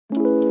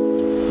Everyone,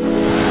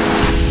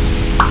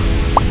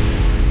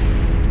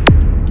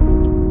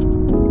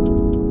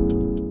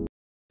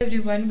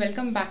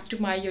 welcome back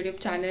to my YouTube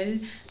channel.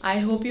 I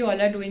hope you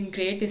all are doing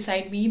great. This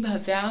side me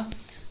Bhavya,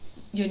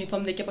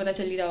 uniform देख के पता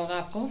चल ही रहा होगा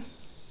आपको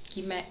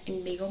कि मैं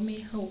इंडिगो में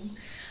हूँ.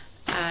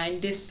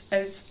 And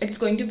it's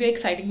going to be an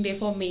exciting day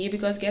for me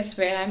because guess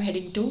where I'm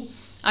heading to.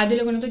 आधे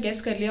लोगों ने तो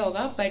guess कर लिया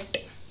होगा, but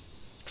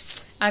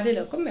आधे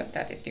लोगों को मैं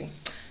बता देती हूँ.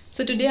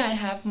 So today I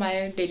have my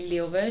daily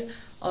layover.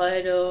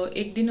 और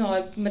एक दिन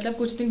और मतलब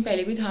कुछ दिन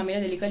पहले भी था मेरा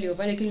दिल्ली का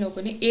लेओवर, लेकिन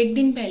लोगों ने एक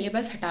दिन पहले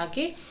बस हटा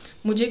के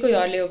मुझे कोई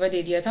और लेओवर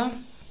दे दिया था.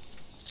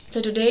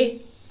 So today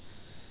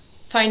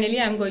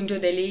finally I'm going to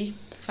Delhi.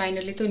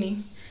 Finally तो नहीं,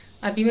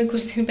 अभी मैं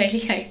कुछ दिन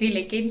पहले आई थी,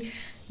 लेकिन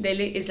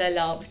Delhi is a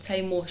love, it's a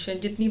emotion.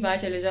 जितनी बार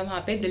चले जाओ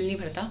वहाँ पे दिल नहीं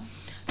भरता.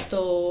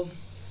 तो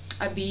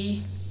अभी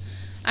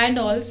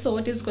and also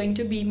it is going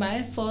to be my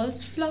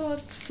first vlog,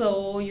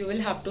 so you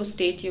will have to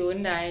stay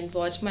tuned and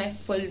watch my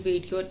full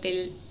video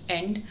till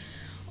end.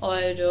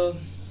 और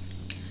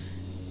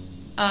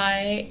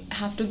I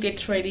have to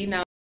get ready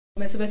now.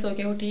 मैं सुबह सो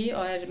के उठी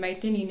और मैं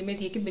इतनी नींद में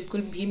थी कि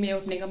बिल्कुल भी मेरा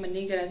उठने का मन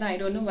नहीं कर रहा था. I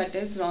don't know what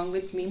is wrong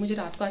with me. मुझे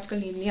रात को आजकल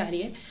नींद नहीं आ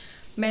रही है.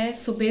 मैं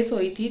सुबह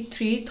सोई थी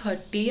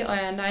 3:30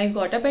 and I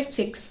got up at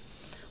 6.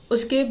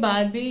 उसके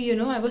बाद भी I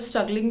was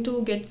struggling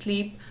to get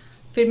sleep.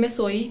 फिर मैं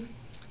सोई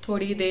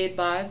थोड़ी देर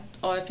बाद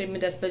और फिर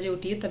मैं 10 बजे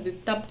उठी.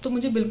 तब तो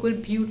मुझे बिल्कुल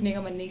भी उठने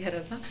का मन नहीं कर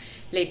रहा था,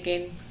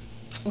 लेकिन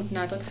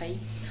उठना तो था ही.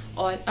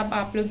 और अब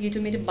आप लोग ये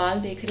जो मेरे बाल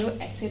देख रहे हो,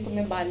 ऐसे तो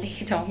मैं बाल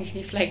लेके जाऊँगी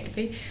अपनी फ्लाइट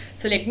पे.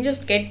 So let me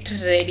just get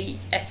ready.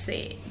 ऐसे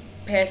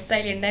hair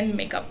style and then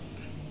makeup.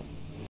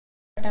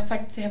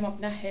 फटाफट से हम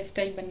अपना हेयर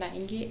स्टाइल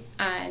बनाएंगे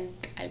and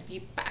I will be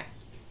back.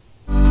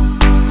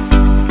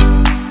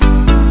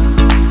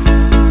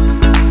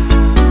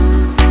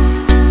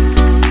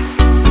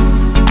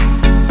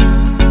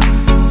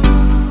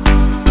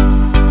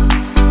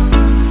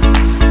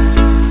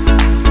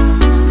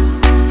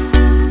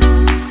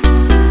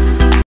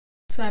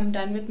 So I'm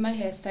done with my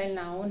hairstyle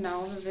now. Now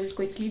we will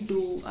quickly do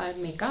our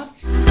makeup.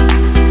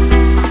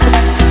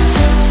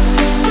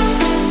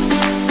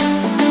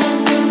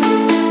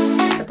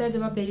 पता है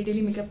जब आप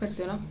डेली मेकअप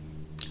करते हो ना,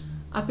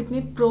 आप इतने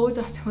प्रो हो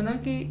जाते हो ना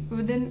कि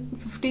within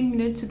 15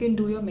 minutes you can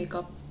do your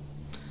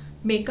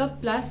makeup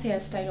plus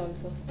hairstyle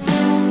also.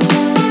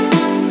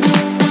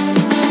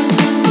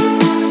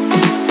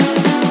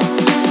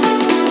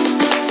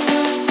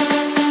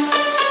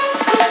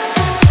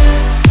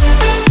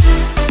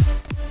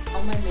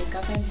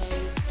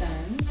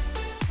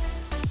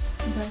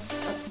 बस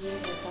अब ये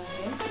होता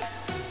है.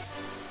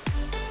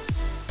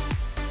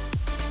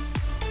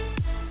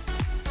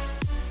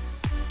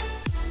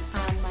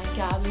 And my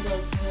cab is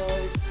also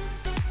here.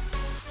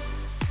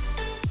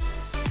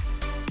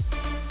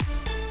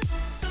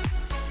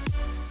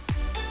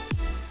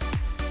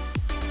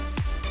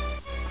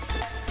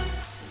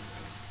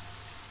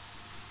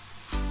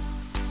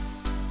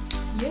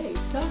 Yay,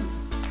 done.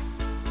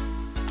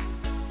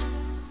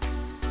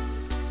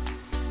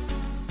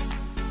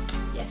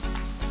 Yes.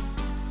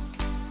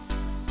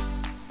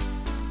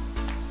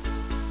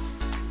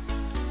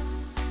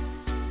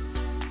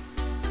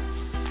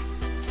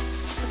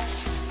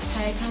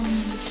 हम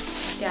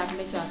कैब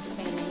में जाके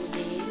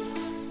पहनेंगे.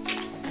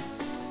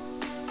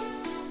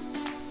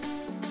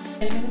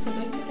 मैंने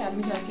सोचा कि कैब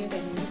में जाके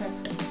पहनेंगे,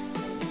 but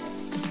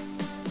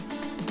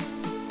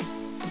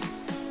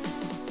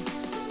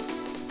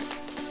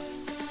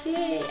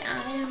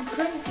I am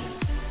ready.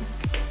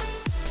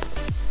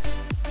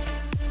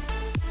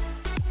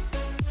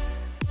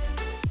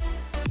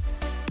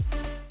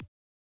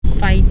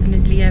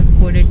 Finally I've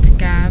boarded the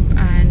cab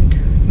and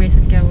मेरे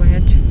साथ क्या हुआ है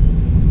आज.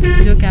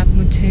 जो कैब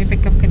मुझे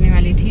पिकअप करने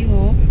वाली थी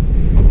वो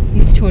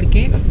मुझे छोड़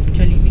के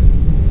चली गई.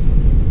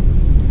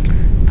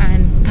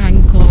 And thank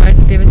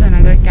God there was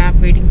another cab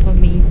waiting for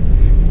me,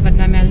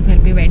 वरना मैं आज घर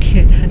पे बैठी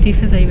रह जाती.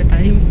 मैं सही बता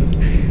रही हूँ,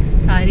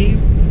 सारी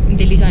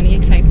दिल्ली जाने की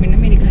एक्साइटमेंट ना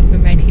मेरे घर पे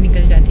बैठ के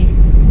निकल जाती.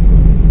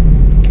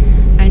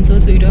 And so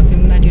sweet of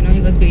him that he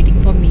was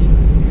waiting for me.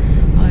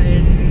 और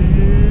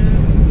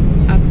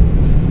अब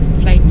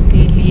फ्लाइट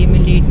के लिए मैं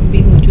लेट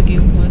भी हो चुकी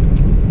हूँ बहुत.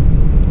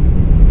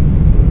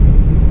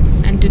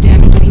 Today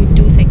I'm doing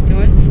 2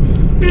 sectors.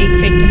 एक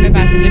सेक्टर में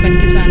पैसेंजर बन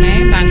के जाना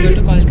है Bangalore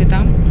to Kolkata,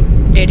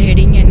 dead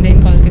heading, and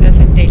then Kolkata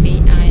से Delhi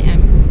I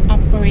am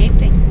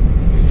operating.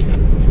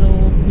 So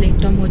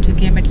let term हो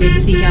चुकी है, बट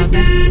लेट्स सी क्या होता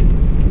है.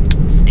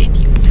 Stay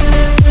tuned.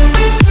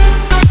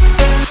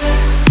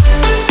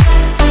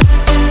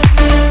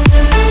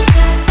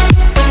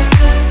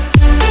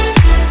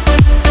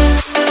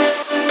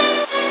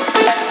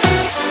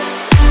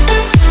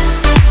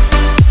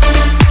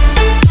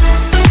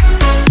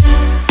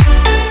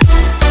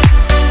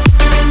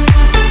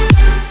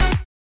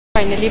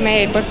 फाइनली मैं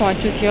एयरपोर्ट पहुंच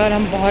चुकी हूँ और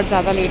हम बहुत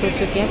ज़्यादा लेट हो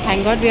चुके हैं.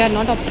 Thank God we are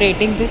not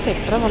operating this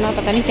sector, वरना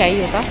पता नहीं क्या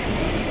ही होता.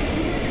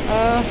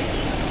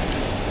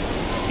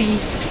 सी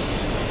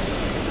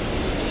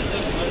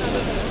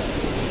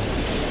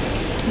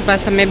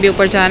बस हमें भी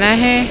ऊपर जाना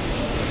है,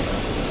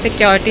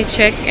 security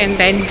check and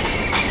then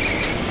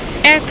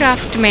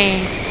aircraft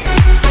में.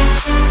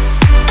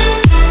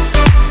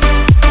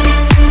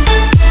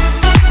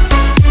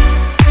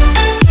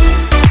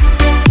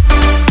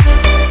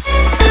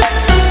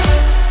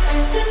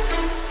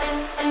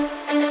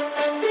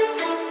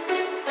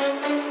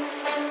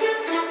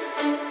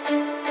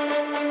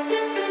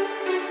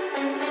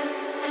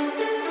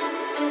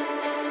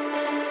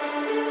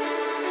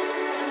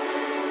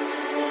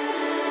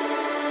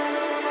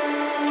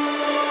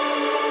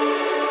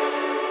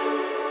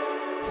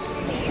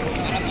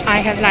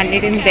 I have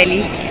landed in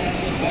Delhi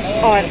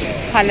और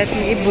हालत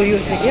मेरी बुरी हो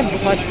चुकी है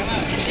बहुत।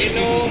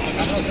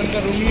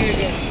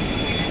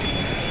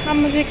 अब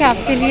मुझे कैब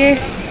के लिए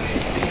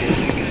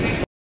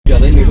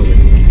ज़्यादा ही लेट हो गया।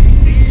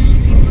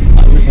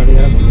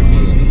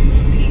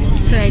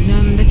 सो right now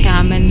I am the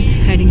cab and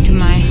heading to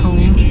my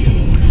home.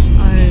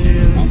 और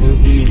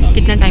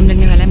कितना टाइम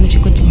लगने वाला है मुझे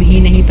कुछ भी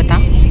नहीं पता।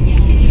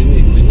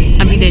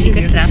 अभी दिल्ली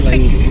का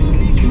ट्रैफिक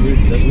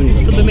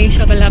सुबह में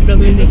शक्ल आप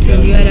लोगों ने देखी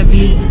होगी और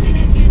अभी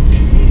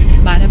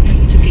 12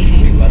 बज चुके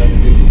हैं,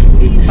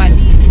 but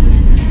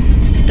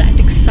that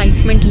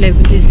excitement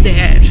level is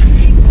there.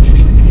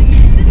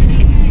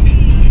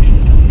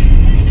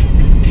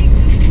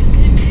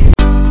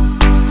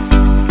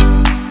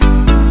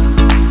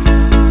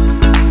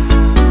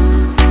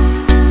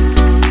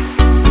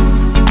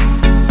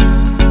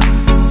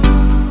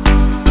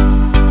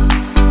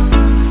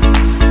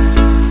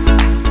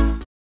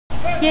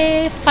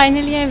 ये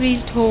फाइनली आई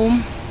रीच्ड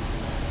होम।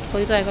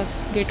 कोई तो आएगा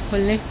गेट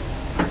खोलने।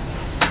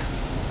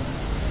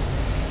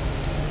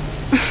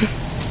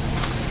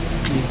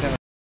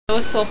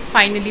 सो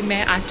फाइनली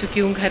मैं आ चुकी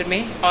हूँ घर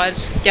में और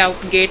क्या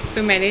गेट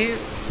पे मैंने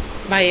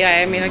भाई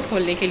आया मेरा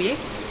खोलने के लिए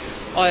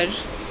और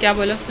क्या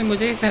बोला उसने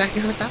मुझे जरा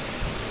क्या होता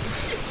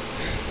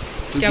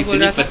क्या बोल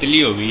रहा था?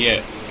 पतली हो गई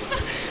है।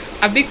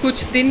 अभी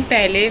कुछ दिन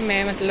पहले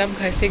मैं मतलब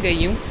घर से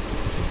गई हूँ,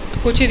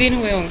 कुछ ही दिन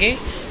हुए होंगे,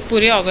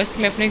 पूरे अगस्त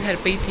में अपने घर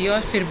पे ही थी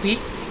और फिर भी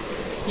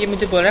ये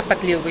मुझे बोल रहा है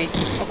पतली हो गई।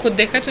 और खुद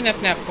देखा तूने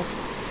अपने आप को?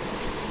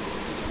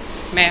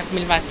 मैं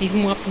मिलवाती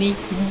हूँ अपनी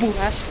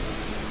बुआ से।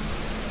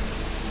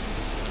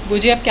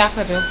 बुझे अब क्या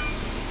कर रहे हो?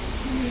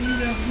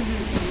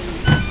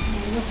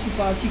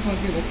 छिपा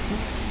के रखो।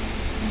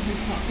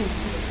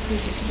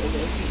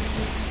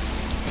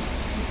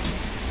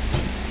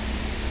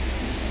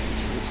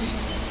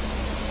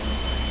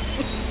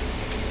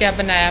 क्या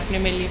बनाया आपने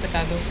मेरे लिए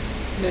बता दो।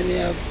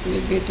 मैंने अपने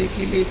बेटे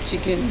के लिए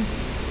चिकन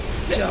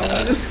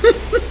चावल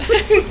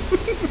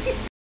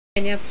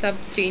मैंने अब सब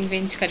चेंज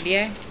वेंज कर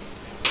लिया है।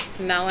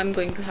 Now I am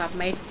going to have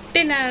my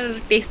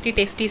dinner. Tasty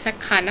tasty सा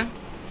खाना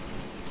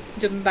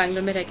जो मैं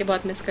बैंगलोर में रह के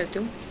बहुत मिस करती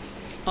हूँ।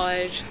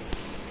 और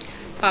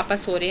पापा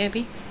सो रहे हैं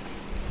अभी,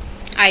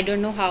 आई डोंट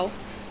नो हाउ।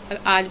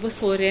 आज वो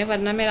सो रहे हैं,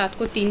 वरना मैं रात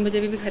को 3 बजे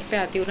भी घर पे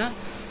आती हूँ ना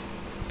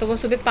तो वो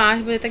सुबह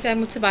 5 बजे तक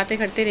मुझसे बातें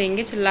करते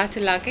रहेंगे चिल्ला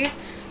चिल्ला के,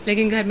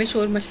 लेकिन घर में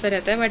शोर मचता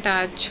रहता है। बट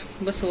आज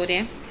वो सो रहे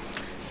हैं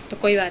तो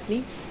कोई बात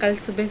नहीं, कल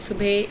सुबह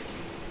सुबह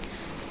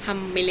हम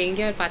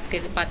मिलेंगे और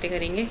बातें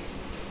करेंगे।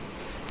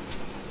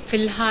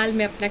 फ़िलहाल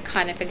मैं अपने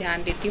खाने पे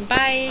ध्यान देती हूँ।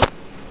 Bye.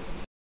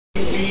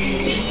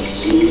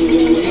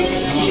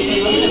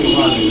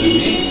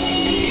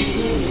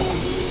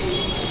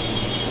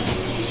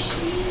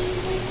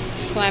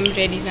 So I'm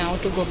ready now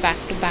to go back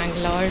to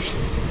Bangalore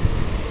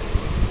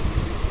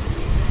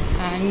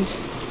and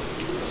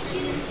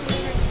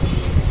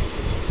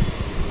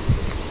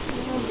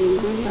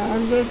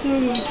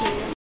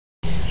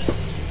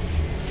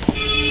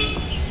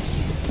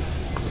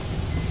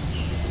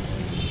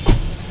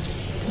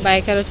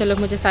bye करो। चलो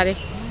मुझे सारे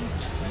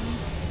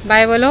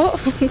बाय बोलो।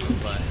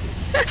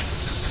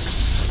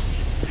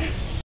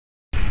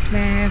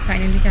 मैं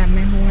फाइनली कैब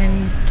में हूँ and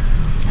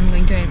I am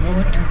going to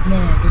airport.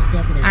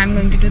 I am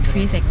going to do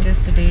 3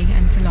 sectors today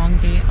and it's a long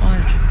day. और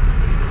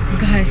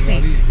घर से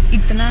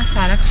इतना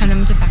सारा खाना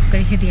मुझे पैक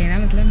करके दिया है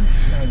ना, मतलब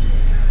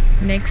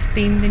नेक्स्ट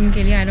 3 दिन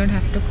के लिए I don't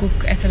have to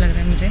cook, ऐसा लग रहा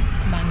है मुझे।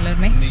 बैंगलोर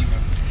में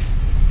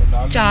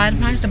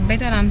 4-5 डब्बे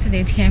तो आराम से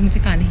दे दिए हैं मुझे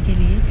खाने के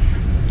लिए।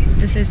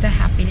 This is the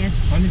happiness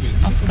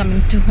of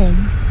coming to home.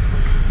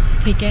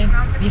 ठीक है,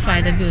 ये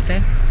फ़ायदा भी होता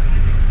है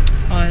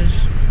और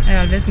आई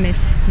ऑलवेज मिस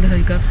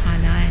घर का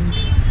खाना एंड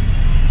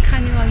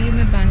खाने वाली हूँ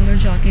मैं बैंगलोर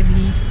जाके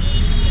भी।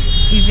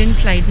 इवन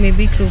फ्लाइट में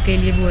भी क्रू के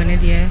लिए बुआ ने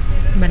दिया है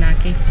बना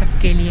के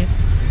सबके लिए।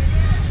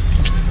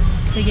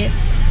 So yes,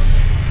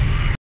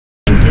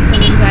 thank you so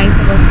much guys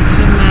for